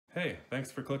Hey, thanks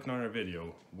for clicking on our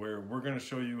video where we're going to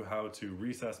show you how to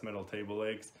recess metal table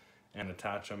legs and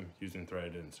attach them using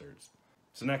threaded inserts.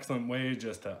 It's an excellent way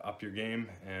just to up your game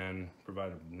and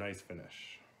provide a nice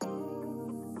finish.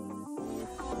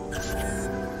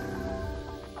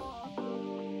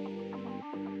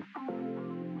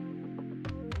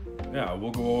 Yeah,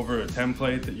 we'll go over a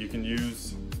template that you can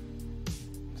use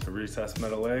to recess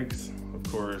metal legs. Of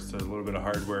course, there's a little bit of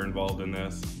hardware involved in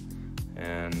this.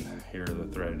 And here are the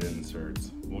threaded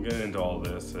inserts. We'll get into all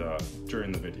this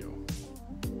during the video.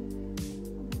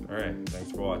 All right,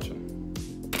 thanks for watching.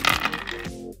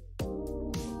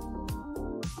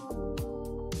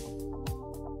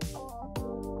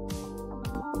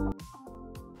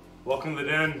 Welcome to the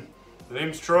den. The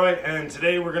name's Troy, and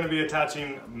today we're going to be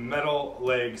attaching metal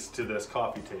legs to this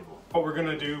coffee table. What we're going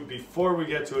to do before we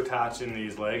get to attaching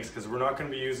these legs, because we're not going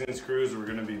to be using screws, we're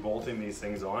going to be bolting these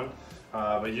things on.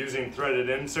 But using threaded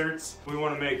inserts, we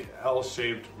want to make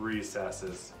L-shaped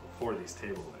recesses for these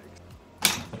table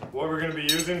legs. What we're going to be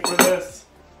using for this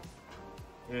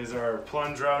is our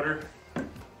plunge router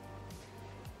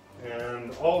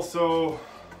and also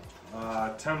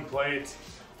a template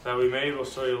that we made. We'll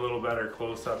show you a little better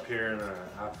close up here and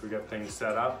after we get things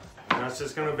set up. And that's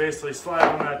just going to basically slide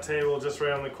on that table just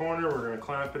right on the corner. We're going to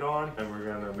clamp it on and we're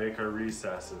going to make our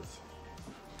recesses.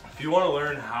 If you want to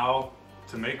learn how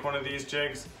to make one of these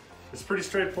jigs, it's pretty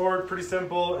straightforward, pretty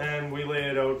simple, and we lay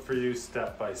it out for you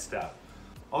step by step.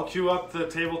 I'll queue up the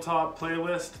tabletop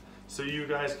playlist so you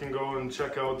guys can go and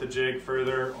check out the jig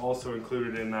further. Also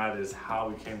included in that is how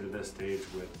we came to this stage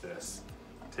with this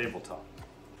tabletop.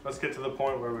 Let's get to the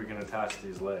point where we can attach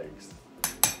these legs.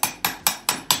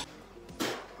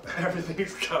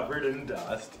 Everything's covered in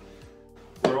dust.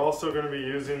 We're also going to be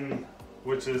using,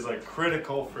 which is like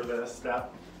critical for this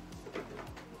step,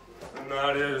 and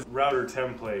that is router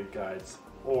template guides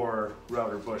or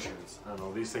router bushings. I don't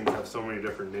know, these things have so many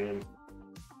different names.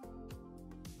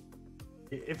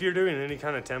 If you're doing any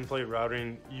kind of template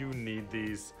routing, you need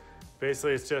these.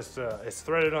 Basically, it's just it's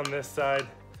threaded on this side,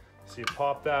 so you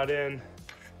pop that in,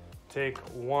 take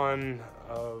one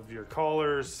of your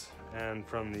collars, and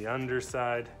from the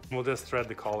underside, we'll just thread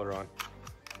the collar on.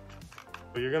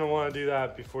 But you're gonna want to do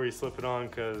that before you slip it on,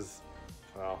 because,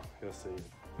 well, you'll see.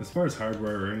 As far as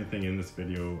hardware or anything in this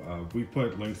video, we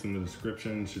put links in the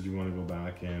description should you want to go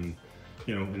back and,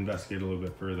 investigate a little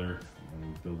bit further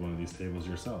and build one of these tables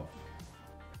yourself.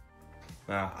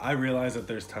 I realize that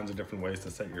there's tons of different ways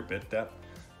to set your bit depth.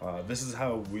 This is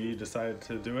how we decided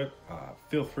to do it.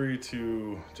 Feel free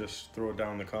to just throw it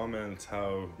down in the comments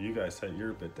how you guys set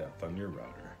your bit depth on your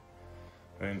router.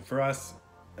 And for us,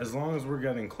 as long as we're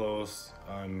getting close,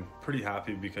 I'm pretty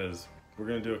happy because we're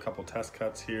going to do a couple test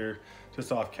cuts here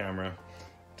just off camera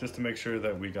just to make sure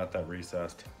that we got that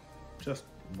recessed just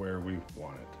where we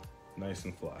want it. Nice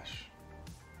and flush.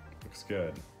 Looks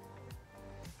good.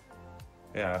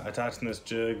 Yeah, attaching this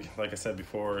jig, like I said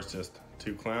before, is just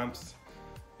 2 clamps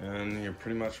and you're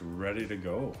pretty much ready to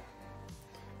go.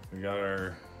 We got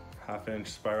our 1/2 inch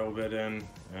spiral bit in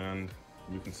and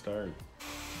we can start.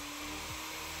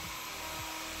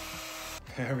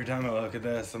 Every time I look at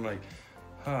this, I'm like,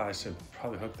 I should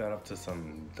probably hook that up to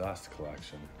some dust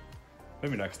collection.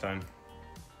 Maybe next time.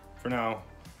 For now,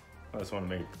 I just want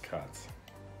to make the cuts.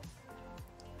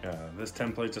 Yeah, this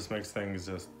template just makes things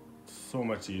just so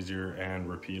much easier and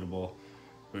repeatable.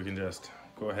 We can just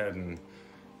go ahead and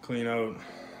clean out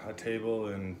a table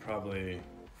in probably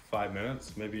 5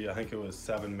 minutes. Maybe I think it was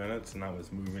 7 minutes, and that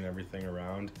was moving everything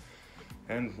around.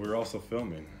 And we're also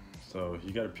filming. So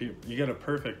you get a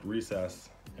perfect recess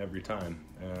every time,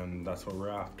 and that's what we're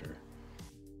after.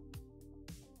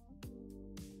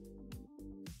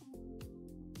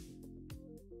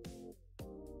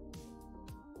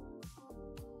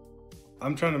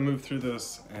 I'm trying to move through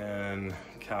this and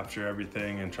capture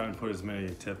everything and try and put as many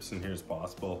tips in here as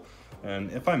possible.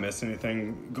 And if I miss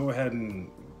anything, go ahead and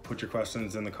put your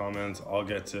questions in the comments. I'll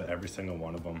get to every single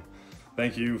one of them.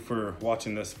 Thank you for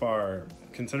watching this far.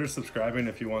 Consider subscribing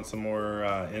if you want some more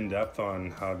in-depth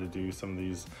on how to do some of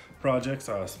these projects.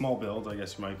 Small builds, I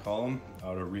guess you might call them,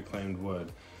 out of reclaimed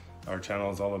wood. Our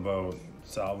channel is all about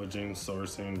salvaging,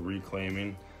 sourcing,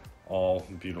 reclaiming all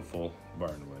beautiful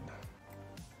Barnwood.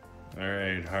 All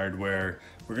right, hardware.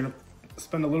 We're gonna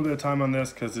spend a little bit of time on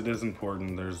this because it is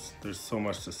important. There's so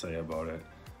much to say about it.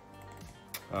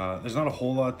 There's not a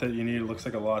whole lot that you need. It looks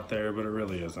like a lot there, but it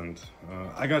really isn't.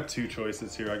 I got 2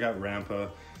 choices here. I got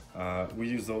Rampa. We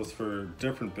use those for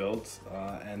different builds,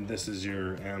 and this is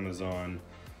your Amazon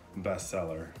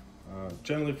bestseller.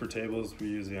 Generally for tables, we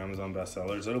use the Amazon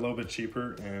bestsellers. They're a little bit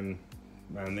cheaper, and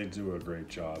man, they do a great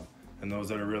job. And those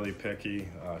that are really picky,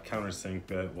 countersink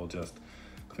bit will just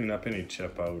clean up any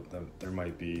chip out that there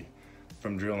might be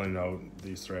from drilling out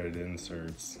these threaded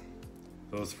inserts.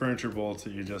 Those furniture bolts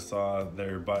that you just saw,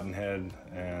 they're button head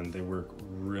and they work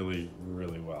really,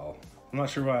 really well. I'm not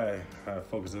sure why I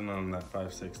focused in on that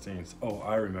 5/16. Oh,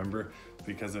 I remember,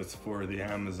 because it's for the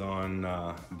Amazon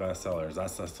bestsellers.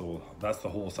 That's the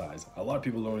whole size. A lot of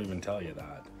people don't even tell you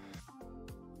that.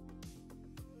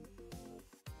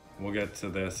 We'll get to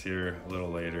this here a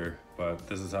little later, but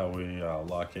this is how we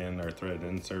lock in our threaded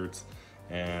inserts.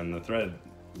 And the thread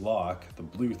lock, the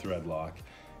blue thread lock,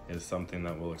 is something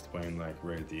that we'll explain like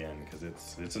right at the end, because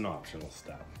it's an optional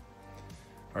step.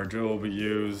 Our drill will be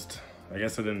used. I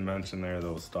guess I didn't mention there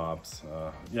those stops.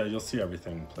 Yeah, you'll see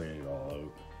everything played all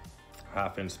out.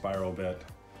 1/2 inch spiral bit,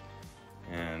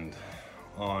 and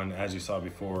on, as you saw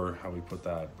before, how we put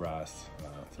that brass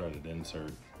threaded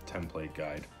insert template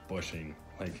guide, bushing.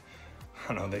 Like,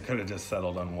 I don't know, they could have just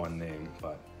settled on one name,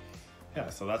 but yeah,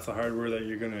 so that's the hardware that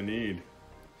you're gonna need.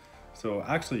 So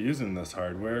actually using this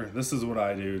hardware, this is what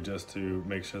I do just to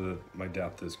make sure that my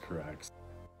depth is correct.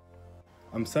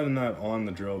 I'm setting that on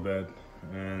the drill bit,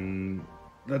 and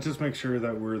that just makes sure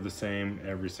that we're the same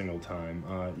every single time.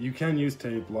 You can use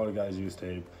tape, a lot of guys use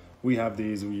tape. We have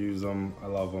these, we use them, I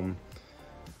love them.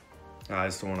 I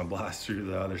just don't want to blast through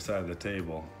the other side of the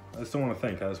table. I just don't want to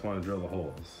think, I just want to drill the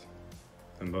holes.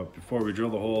 But before we drill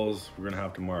the holes, we're gonna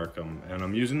have to mark them. And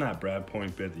I'm using that brad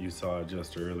point bit that you saw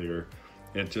just earlier.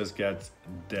 It just gets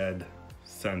dead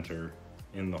center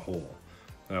in the hole.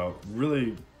 Now,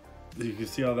 really, you can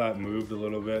see how that moved a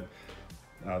little bit,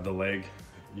 the leg.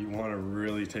 You wanna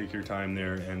really take your time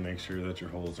there and make sure that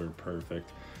your holes are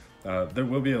perfect. There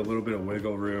will be a little bit of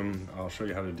wiggle room. I'll show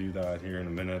you how to do that here in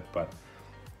a minute, but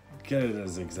get it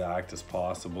as exact as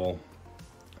possible.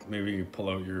 Maybe pull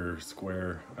out your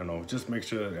square, I don't know, just make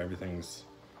sure that everything's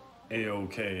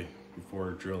a-okay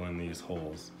before drilling these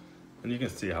holes. And you can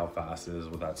see how fast it is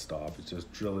with that stop. It's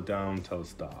just drill it down until it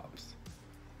stops.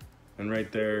 And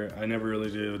right there, I never really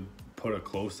did put a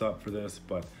close-up for this,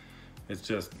 but it's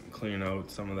just clean out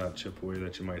some of that chip away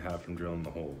that you might have from drilling the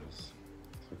holes.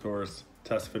 So of course,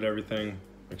 test fit everything,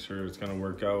 make sure it's gonna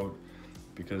work out,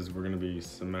 because we're gonna be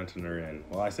cementing her in.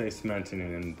 Well, I say cementing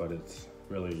it in, but it's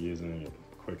really using a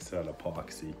quick set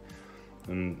epoxy.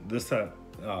 And this set,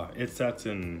 it sets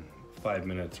in 5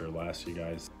 minutes or less, you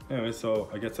guys. Anyway, so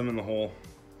I get some in the hole,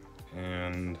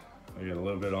 and I get a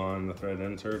little bit on the thread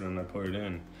insert and I put it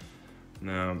in.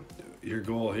 Now, your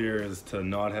goal here is to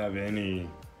not have any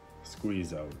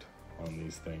squeeze out on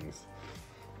these things,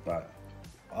 but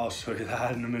I'll show you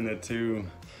that in a minute too.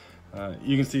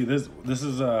 You can see this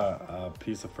is a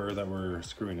piece of fur that we're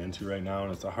screwing into right now,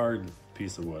 and it's a hard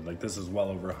piece of wood. Like, this is well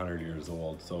over 100 years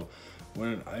old. So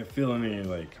when I feel any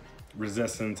like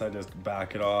resistance, I just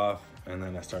back it off and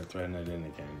then I start threading it in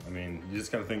again. I mean, you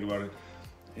just gotta think about it.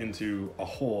 Into a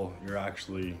hole, you're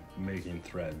actually making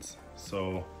threads.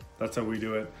 So that's how we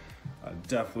do it.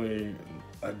 Definitely,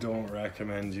 I don't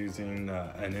recommend using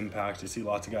an impact. You see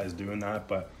lots of guys doing that,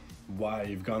 but why?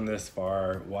 You've gone this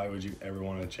far, why would you ever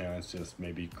want a chance just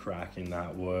maybe cracking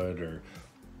that wood or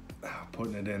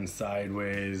putting it in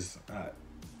sideways?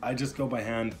 I just go by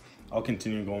hand. I'll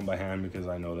continue going by hand because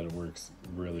I know that it works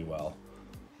really well.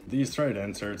 These thread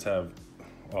inserts have,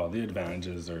 well, the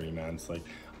advantages are immense. Like,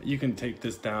 you can take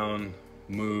this down,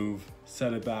 move,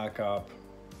 set it back up,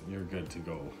 you're good to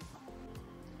go.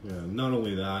 Yeah, not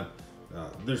only that,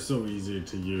 they're so easy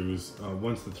to use.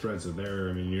 Once the threads are there,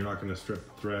 I mean, you're not gonna strip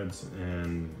the threads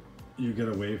and you get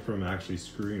away from actually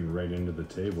screwing right into the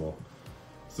table.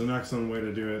 It's an excellent way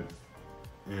to do it,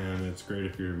 and it's great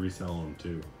if you're reselling them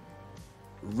too.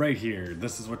 Right here,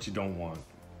 this is what you don't want.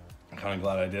 I'm kind of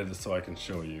glad I did this so I can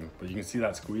show you, but you can see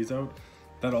that squeeze out.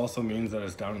 That also means that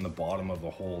it's down in the bottom of the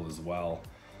hole as well.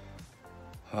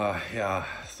 Yeah,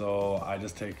 so I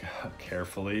just take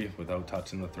carefully, without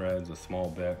touching the threads, a small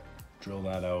bit, drill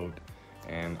that out,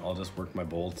 and I'll just work my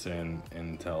bolts in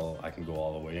until I can go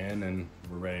all the way in and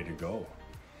we're ready to go.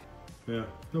 Yeah,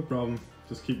 no problem,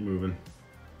 just keep moving.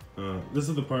 This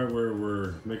is the part where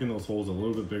we're making those holes a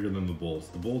little bit bigger than the bolts.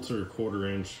 The bolts are 1/4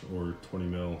 inch or 20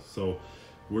 mil, so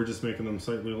we're just making them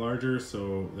slightly larger,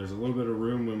 so there's a little bit of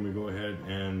room when we go ahead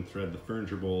and thread the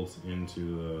furniture bolts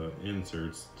into the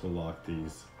inserts to lock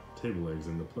these table legs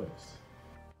into place.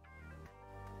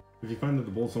 If you find that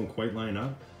the bolts don't quite line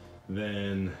up,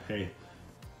 then hey,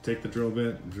 take the drill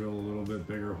bit, drill a little bit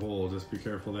bigger hole. Just be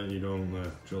careful that you don't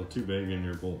drill too big and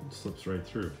your bolt slips right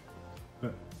through.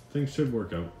 But things should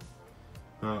work out.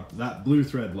 That blue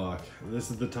thread lock, this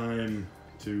is the time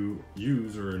to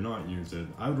use or not use it.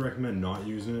 I would recommend not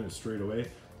using it straight away.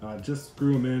 Just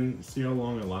screw them in, see how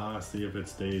long it lasts, see if it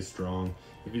stays strong.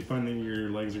 If you find that your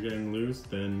legs are getting loose,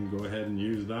 then go ahead and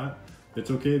use that.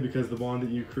 It's okay because the bond that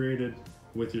you created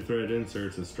with your threaded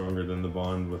inserts is stronger than the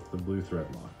bond with the blue thread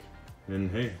lock.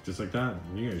 And hey, just like that,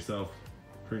 you got yourself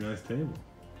a pretty nice table.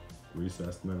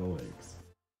 Recessed metal legs.